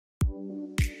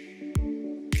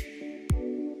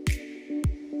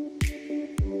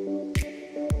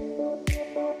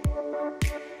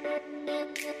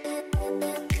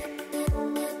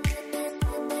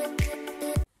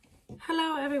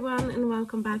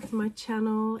welcome back to my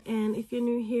channel. And if you're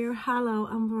new here, hello,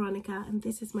 I'm Veronica and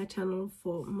this is my channel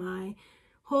for my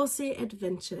horsey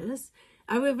adventures.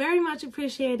 I would very much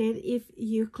appreciate it if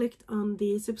you clicked on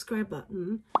the subscribe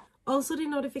button, also the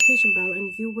notification bell,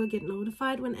 and you will get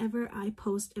notified whenever I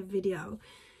post a video.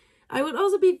 I would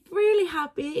also be really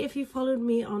happy if you followed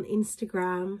me on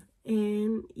Instagram.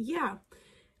 And yeah,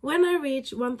 when I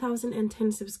reach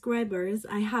 1010 subscribers,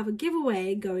 I have a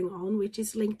giveaway going on, which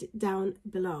is linked down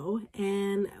below.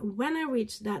 And when I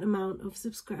reach that amount of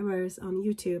subscribers on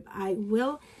YouTube, I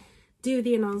will do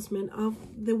the announcement of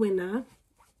the winner.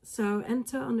 So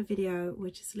enter on the video,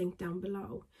 which is linked down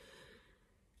below.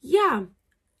 Yeah,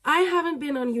 I haven't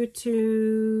been on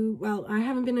YouTube. Well, I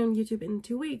haven't been on YouTube in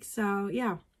 2 weeks. So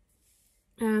yeah.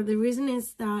 The reason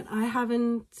is that I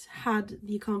haven't had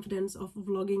the confidence of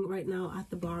vlogging right now at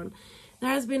the barn.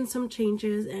 There has been some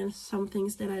changes and some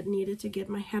things that I needed to get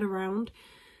my head around.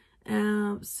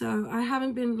 So I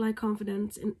haven't been like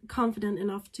confident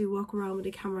enough to walk around with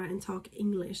the camera and talk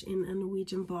English in a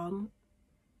Norwegian barn,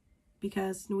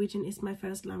 because Norwegian is my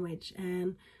first language,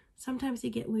 and sometimes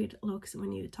you get weird looks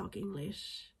when you talk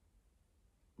English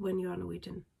when you are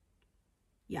Norwegian.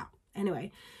 Yeah,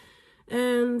 anyway.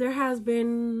 And there has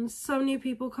been some new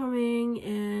people coming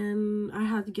and I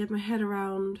had to get my head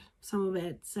around some of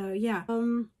it. So yeah,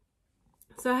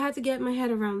 so I had to get my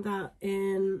head around that,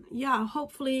 and yeah,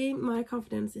 hopefully my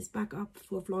confidence is back up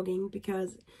for vlogging,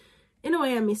 because in a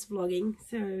way I miss vlogging.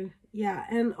 So yeah,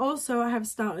 and also I have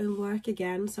started work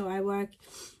again, so I work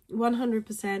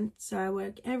 100%. So I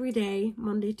work every day,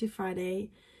 Monday to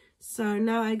Friday. So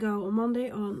now I go on Monday,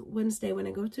 on Wednesday when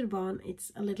I go to the barn,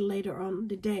 it's a little later on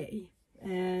the day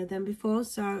than before.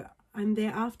 So I'm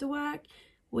there after work,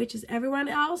 which is everyone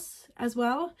else as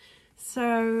well.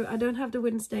 So I don't have the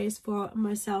Wednesdays for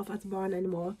myself at the barn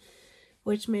anymore,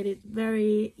 which made it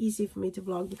very easy for me to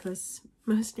vlog, because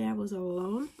mostly I was all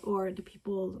alone, or the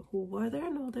people who were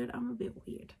there know that I'm a bit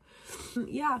weird.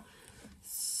 Yeah,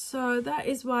 so that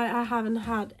is why I haven't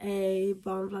had a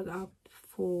barn vlog up,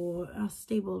 for a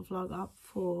stable vlog up,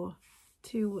 for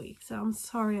 2 weeks. So I'm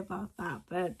sorry about that,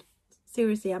 but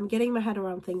seriously, I'm getting my head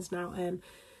around things now, and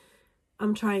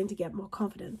I'm trying to get more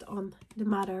confident on the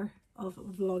matter of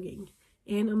vlogging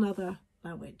in another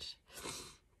language.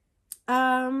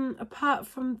 Apart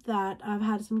from that, I've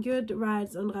had some good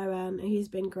rides on Rauen, and he's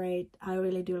been great. I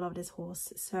really do love this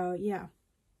horse, so yeah.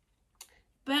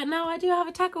 But now I do have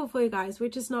a tackle for you guys,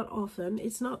 which is not often.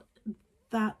 It's not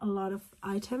that a lot of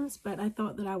items, but I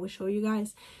thought that I would show you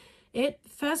guys it.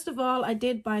 First of all, I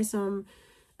did buy some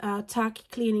tack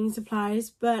cleaning supplies,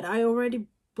 but I already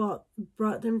brought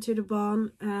them to the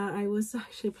barn. I was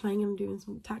actually planning on doing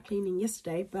some tack cleaning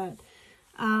yesterday, but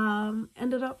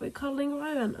ended up with cuddling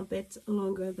Rauen a bit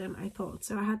longer than I thought,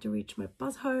 so I had to reach my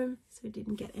bus home, so I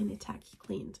didn't get any tack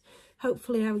cleaned.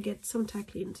 Hopefully I will get some tack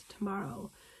cleaned tomorrow,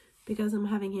 because I'm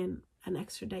having him an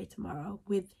extra day tomorrow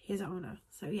with his owner.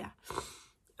 So yeah.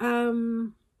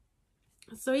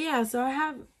 So yeah, so I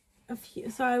have a few,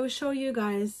 so I will show you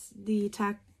guys the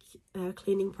tack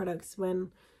cleaning products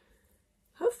when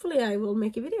hopefully I will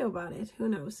make a video about it, who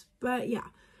knows. But yeah,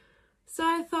 so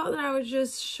I thought that I would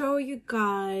just show you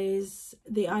guys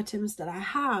the items that I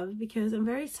have, because I'm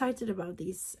very excited about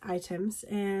these items.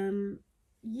 And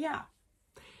yeah,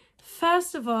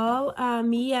 first of all,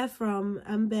 Mia from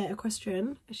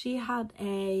Equestrian, she had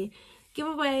a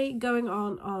giveaway going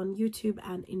on YouTube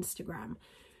and Instagram.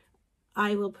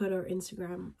 I will put her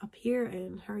Instagram up here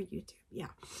and her YouTube.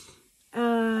 Yeah.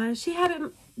 She had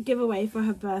a giveaway for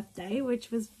her birthday,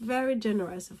 which was very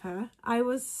generous of her. I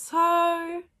was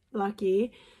so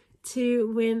lucky to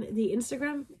win the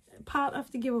Instagram part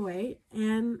of the giveaway,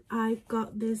 and I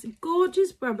got this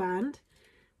gorgeous bra-band,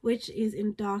 which is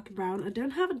in dark brown. I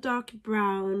don't have a dark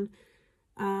brown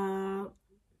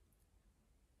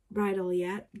bridle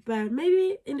yet, but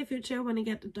maybe in the future when I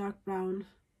get the dark brown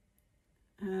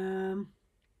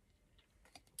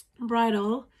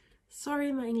bridle,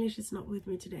 sorry my English is not with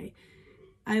me today,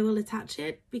 I will attach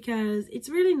it, because it's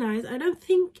really nice. I don't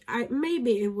think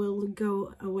maybe it will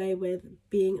go away with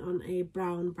being on a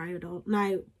brown bridle,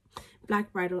 no,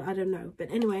 black bridle, I don't know.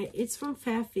 But anyway, it's from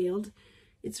Fairfield.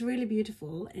 It's really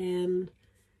beautiful, and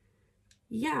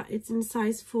yeah, it's in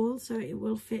size full, so it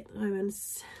will fit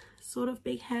Rauen's sort of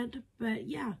big head. But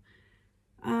yeah,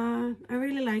 I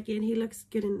really like it. He looks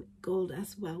good in gold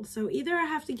as well. So either I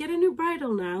have to get a new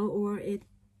bridle now, or it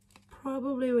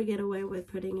probably will get away with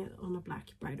putting it on a black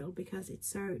bridle, because it's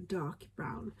so dark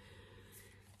brown.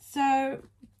 So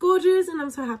gorgeous, and I'm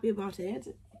so happy about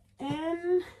it.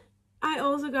 And I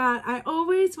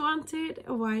always wanted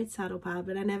a white saddle pad,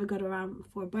 but I never got around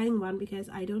for buying one because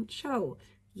I don't show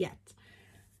yet.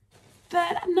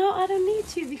 But no, I don't need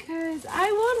to because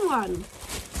I won one.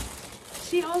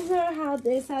 She also had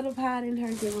this saddle pad in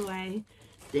her giveaway.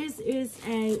 This is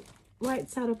a white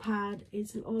saddle pad.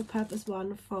 It's an all-purpose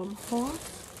one from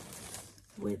Horse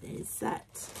with a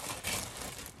set.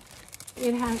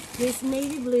 It has this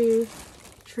navy blue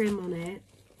trim on it,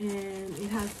 and it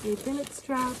has the billet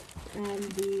strap and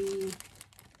the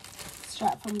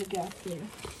strap from the girth here.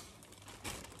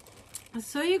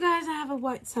 So you guys, I have a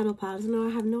white saddle pad, so now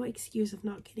I have no excuse of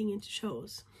not getting into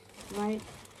shows, right?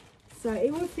 So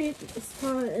it will fit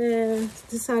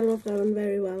the saddle of that one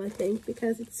very well, I think,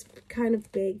 because it's kind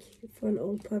of big for an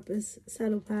all-purpose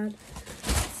saddle pad.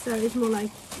 So it's more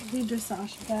like the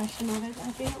dressage version of it,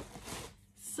 I feel.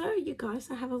 So you guys,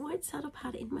 I have a white saddle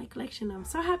pad in my collection. I'm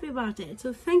so happy about it.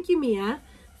 So thank you, Mia,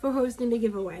 for hosting the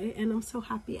giveaway, and I'm so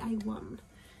happy I won.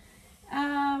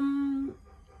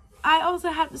 I also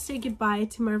have to say goodbye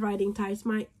to my riding tights.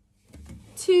 My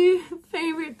two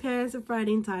favorite pairs of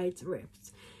riding tights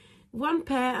ripped. One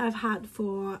pair I've had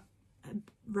for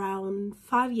around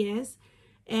 5 years,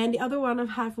 and the other one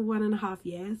I've had for 1.5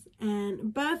 years,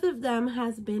 and both of them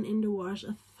has been in the wash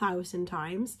 1,000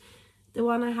 times. The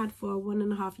one I had for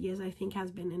 1.5 years, I think,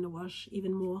 has been in the wash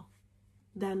even more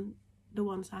than the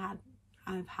ones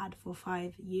I've had for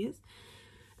 5 years.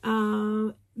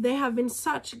 They have been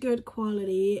such good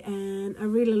quality, and I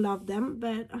really love them,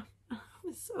 but I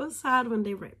was so sad when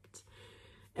they ripped.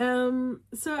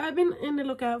 So I've been in the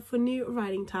lookout for new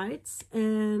riding tights,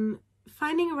 and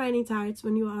finding a riding tights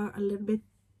when you are a little bit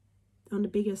on the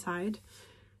bigger side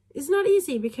is not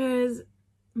easy, because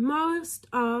most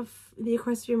of the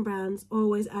equestrian brands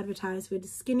always advertise with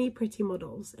skinny pretty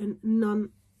models and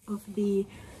none of the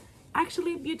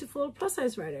actually beautiful plus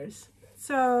size riders.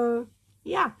 So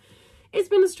yeah, it's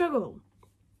been a struggle,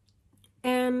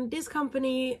 and this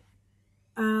company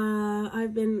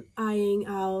I've been eyeing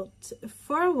out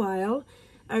for a while.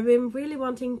 I've been really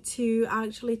wanting to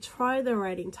actually try the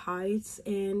riding tights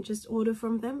and just order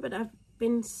from them, but I've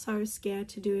been so scared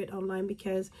to do it online,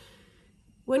 because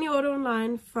when you order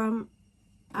online from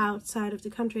outside of the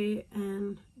country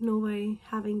and Norway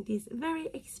having these very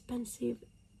expensive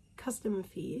customer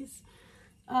fees,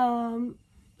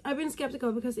 I've been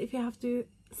skeptical, because if you have to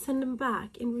send them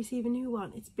back and receive a new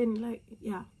one, it's been like,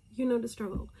 yeah, you know the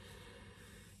struggle.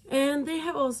 And they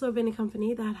have also been a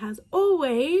company that has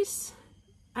always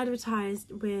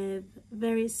advertised with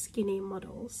very skinny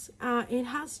models. It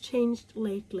has changed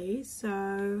lately,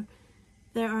 so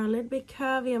there are a little bit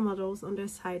curvier models on their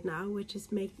side now, which is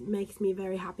makes me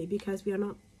very happy, because we are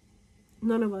not,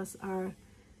 none of us are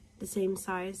the same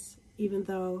size, even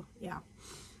though, yeah.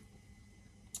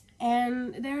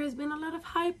 And there has been a lot of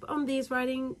hype on these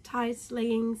riding tights,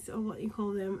 leggings, or what you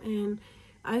call them, and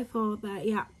I thought that,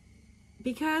 yeah,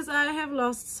 because I have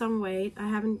lost some weight, I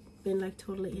haven't been like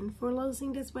totally in for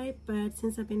losing this weight, but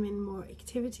since I've been in more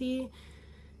activity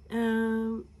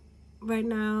right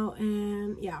now,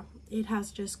 and yeah, it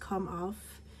has just come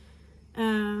off.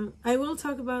 I will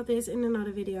talk about this in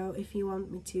another video if you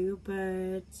want me to,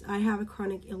 but I have a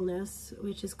chronic illness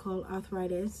which is called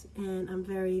arthritis, and I'm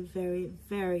very, very,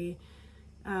 very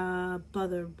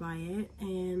bothered by it,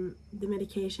 and the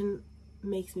medication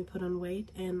makes me put on weight,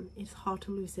 and it's hard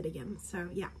to lose it again. So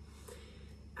yeah,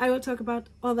 I will talk about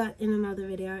all that in another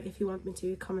video if you want me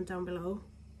to. Comment down below.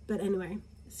 But anyway,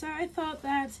 so I thought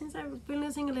that since I've been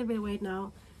losing a little bit of weight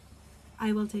now,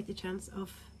 I will take the chance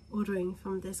of ordering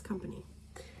from this company,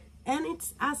 and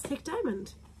it's Aztec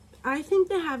Diamond. I think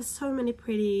they have so many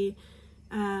pretty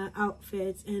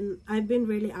outfits, and I've been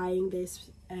really eyeing this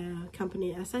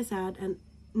company, as I said, and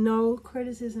no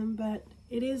criticism, but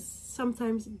it is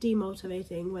sometimes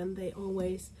demotivating when they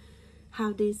always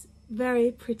have these very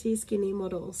pretty skinny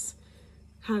models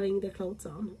having their clothes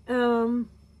on.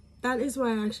 That is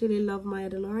why I actually love my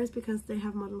Dølahest, because they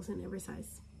have models in every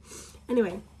size.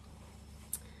 Anyway,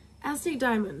 Aztec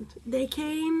Diamond, they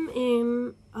came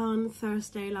in on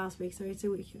Thursday last week, so it's a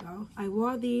week ago. I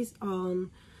wore these on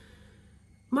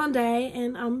Monday,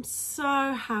 and I'm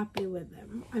so happy with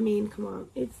them. I mean, come on,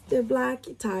 it's the black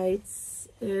tights,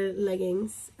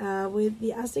 leggings, with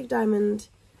the Aztec Diamond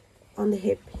on the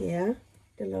hip here,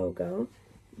 the logo.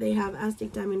 They have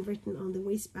Aztec Diamond written on the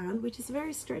waistband, which is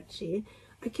very stretchy.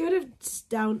 I could have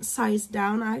sized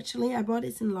down, actually. I bought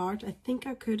it in large. I think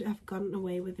I could have gotten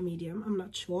away with a medium. I'm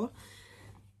not sure.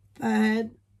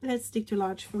 But let's stick to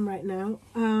large from right now.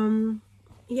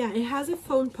 Yeah, it has a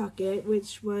phone pocket,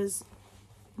 which was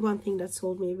one thing that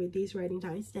sold me with these riding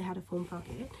tights. They had a phone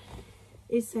pocket.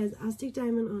 It says Aztec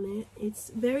Diamond on it.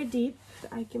 It's very deep.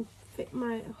 I can fit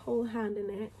my whole hand in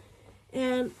it.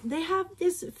 And they have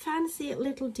this fancy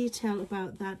little detail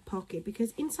about that pocket,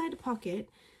 because inside the pocket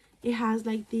it has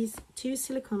like these two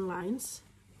silicone lines.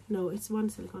 No, it's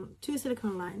two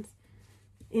silicone lines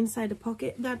inside the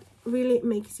pocket that really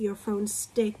makes your phone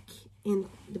stick in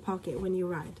the pocket when you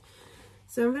ride.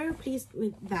 So I'm very pleased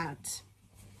with that.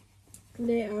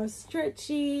 They are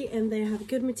stretchy and they have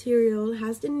good material. It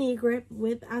has the knee grip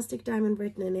with Aztec diamond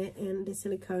written in it, and the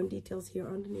silicone details here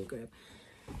on the knee grip.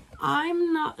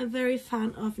 I'm not a very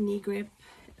fan of knee grip.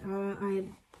 I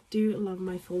do love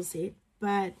my full seat,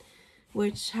 but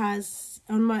which has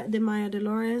on the Maya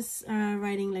Dolores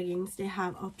riding leggings, they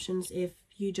have options if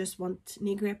you just want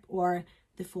knee grip or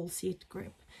the full seat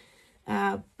grip.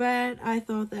 But I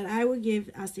thought that I would give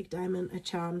Aztec Diamond a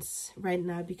chance right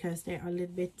now, because they are a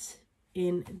little bit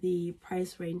in the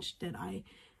price range that I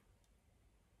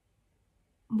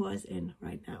was in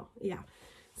right now. Yeah,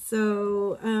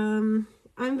 so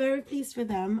I'm very pleased with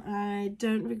them. I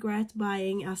don't regret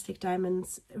buying Aztec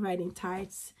Diamond's riding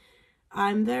tights.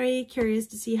 I'm very curious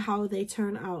to see how they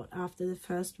turn out after the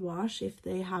first wash, if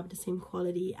they have the same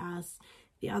quality as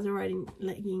the other riding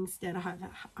leggings that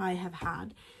I have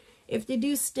had. If they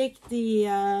do stick the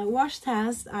wash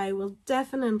test, I will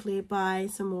definitely buy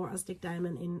some more Aztec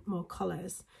Diamond in more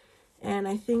colors. And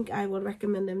I think I will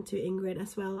recommend them to Ingrid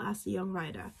as well as the young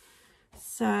rider.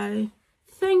 So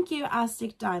thank you,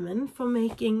 Aztec Diamond, for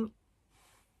making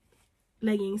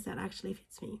leggings that actually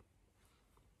fits me.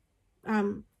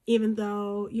 Even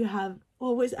though you have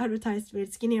always advertised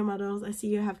with skinnier models, I see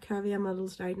you have curvier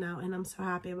models right now, and I'm so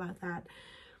happy about that.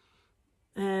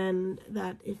 And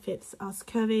that it fits us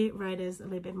curvy riders a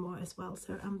little bit more as well.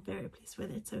 So I'm very pleased with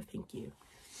it, so thank you.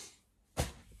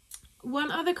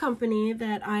 One other company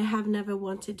that I have never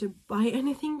wanted to buy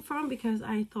anything from, because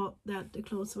I thought that the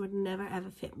clothes would never ever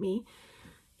fit me,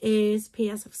 is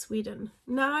PS of Sweden.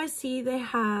 Now I see they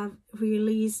have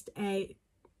released a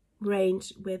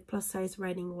range with plus size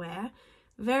riding wear.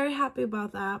 Very happy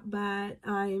about that, but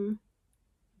I'm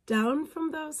down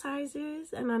from those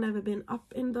sizes and I've never been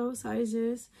up in those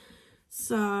sizes,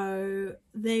 so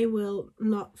they will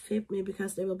not fit me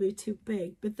because they will be too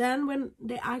big. But then when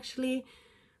they actually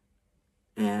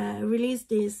released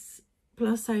this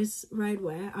plus size ride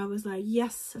wear, I was like,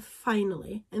 yes,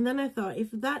 finally. And then I thought,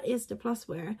 if that is the plus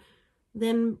wear,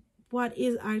 then what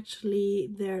is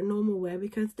actually their normal wear?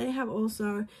 Because they have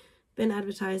also been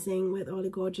advertising with all the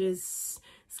gorgeous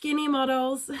skinny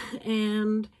models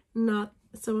and not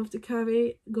some of the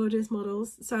curvy gorgeous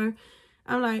models. So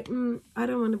I'm like, I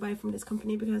don't want to buy from this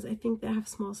company because I think they have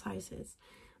small sizes.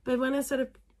 But when I saw the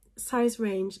size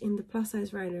range in the plus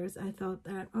size riders, I thought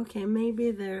that okay,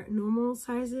 maybe their normal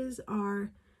sizes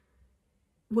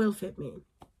will fit me.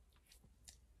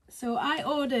 So I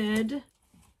ordered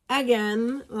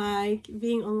again, like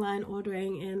being online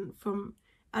ordering and from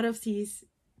out of seas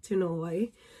to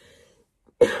Norway.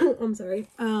 I'm sorry.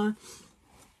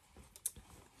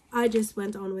 I just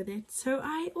went on with it. So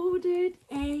I ordered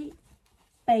a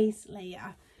base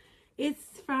layer.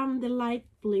 It's from the light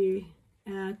blue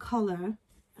color,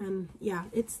 and yeah,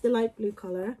 it's the light blue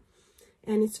color,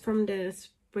 and it's from the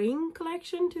spring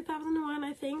collection 2001,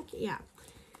 I think. Yeah,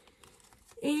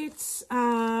 it's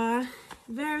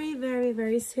very, very,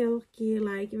 very silky,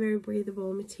 like very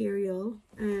breathable material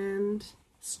and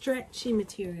stretchy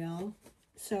material.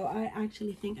 So I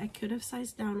actually think I could have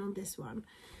sized down on this one.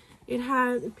 It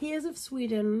has a PS of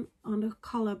Sweden on the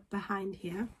collar behind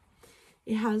here.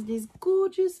 It has this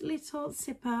gorgeous little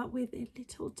zipper with a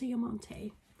little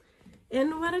diamante.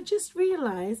 And what I just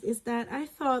realized is that I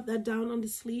thought that down on the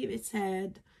sleeve it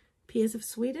said PS of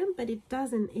Sweden, but it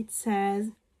doesn't. It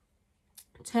says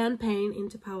turn pain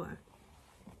into power,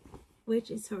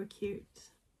 which is so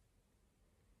cute.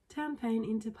 Turn pain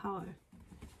into power.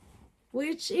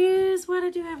 Which is what I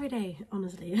do every day,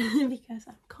 honestly, because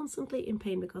I'm constantly in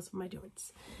pain because of my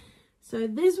joints. So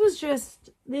this was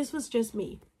just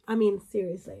me. I mean,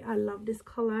 seriously, I love this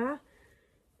color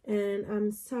and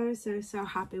I'm so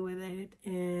happy with it.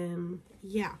 And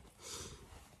yeah.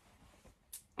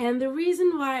 And the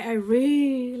reason why I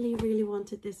really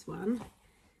wanted this one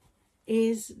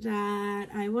is that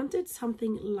I wanted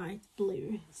something light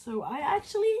blue. So I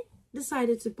actually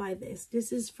decided to buy this.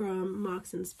 This is from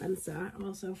Marks and Spencer,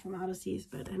 also from out of seas,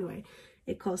 but anyway,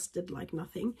 it costed like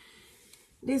nothing.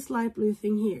 This light blue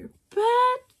thing here, but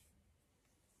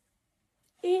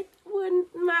it wouldn't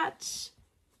match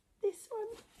this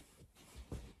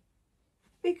one,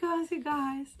 because you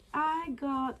guys, I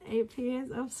got a PS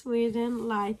of Sweden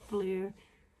light blue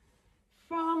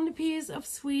from the PS of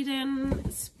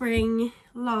Sweden spring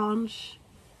launch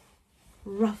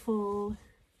ruffle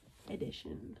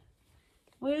edition.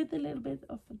 with a little bit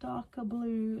of a darker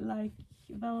blue like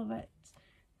velvet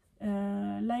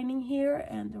lining here,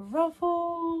 and the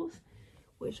ruffles,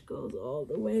 which goes all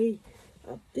the way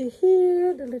up to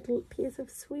here, the little piece of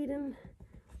Sweden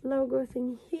logo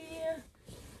thing here.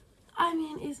 I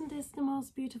mean, isn't this the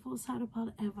most beautiful saddle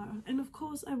pad ever? And of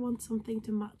course I want something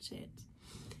to match it.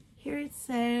 Here it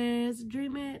says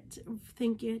dream it,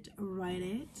 think it, write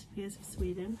it. PS of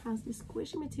Sweden has the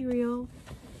squishy material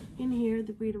in here,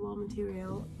 the breathable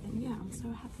material, and yeah, I'm so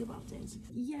happy about it.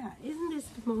 Yeah, isn't this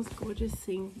the most gorgeous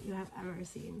thing you have ever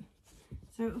seen?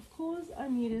 So of course I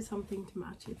needed something to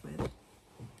match it with.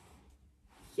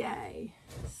 Yay!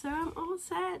 So I'm all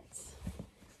set.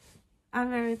 I'm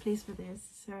very pleased with this.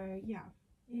 So yeah,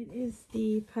 it is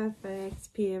the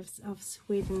perfect PFs of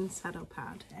Sweden saddle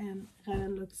pad, and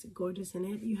Rauen looks gorgeous in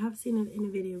it. You have seen it in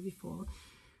a video before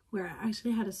where I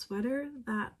actually had a sweater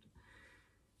that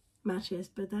matches,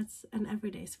 but that's an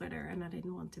everyday sweater and I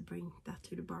didn't want to bring that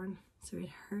to the barn, so it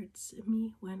hurts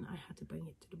me when I had to bring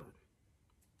it to the barn.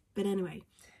 But anyway,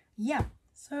 yeah,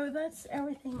 so that's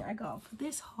everything I got for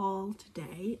this haul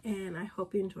today, and I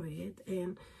hope you enjoy it.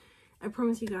 And I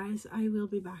promise you guys I will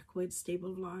be back with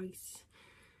stable vlogs.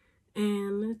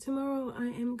 And tomorrow I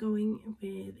am going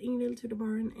with Ingrid to the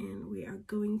barn, and we are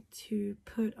going to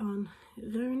put on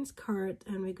Rauen's cart,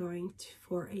 and we're going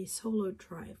for a solo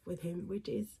drive with him, which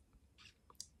is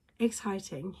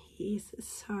exciting. He is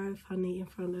so funny in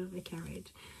front of a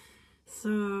carriage.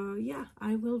 So yeah,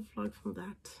 I will vlog from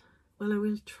that. Well, I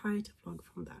will try to vlog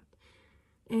from that.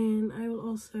 And I will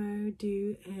also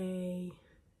do a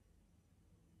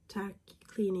tack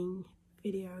cleaning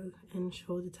video and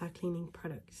show the tack cleaning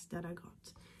products that I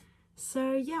got.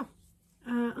 So yeah,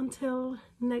 until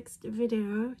next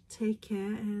video, take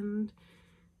care, and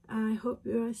I hope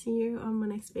I see you on my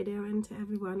next video. And to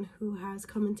everyone who has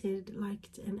commented,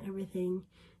 liked and everything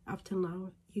up till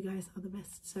now, you guys are the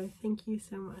best, so thank you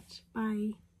so much.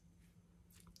 Bye.